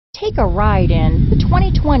Take a ride in the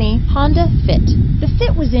 2020 Honda Fit. The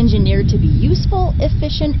Fit was engineered to be useful,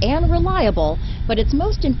 efficient, and reliable, but its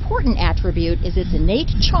most important attribute is its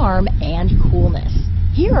innate charm and coolness.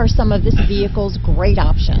 Here are some of this vehicle's great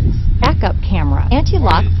options: backup camera,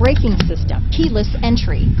 anti-lock braking system, keyless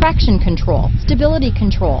entry, traction control, stability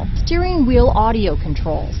control, steering wheel audio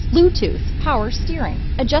controls, Bluetooth, power steering,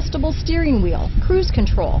 adjustable steering wheel, cruise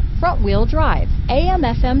control, front wheel drive,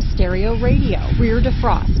 AM/FM stereo radio, rear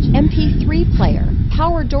defrost, MP3 player,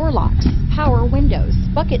 power door locks, power windows,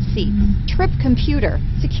 bucket seats, trip computer,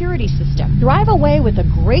 security system. Drive away with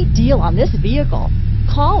a great deal on this vehicle.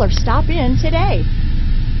 Call or stop in today.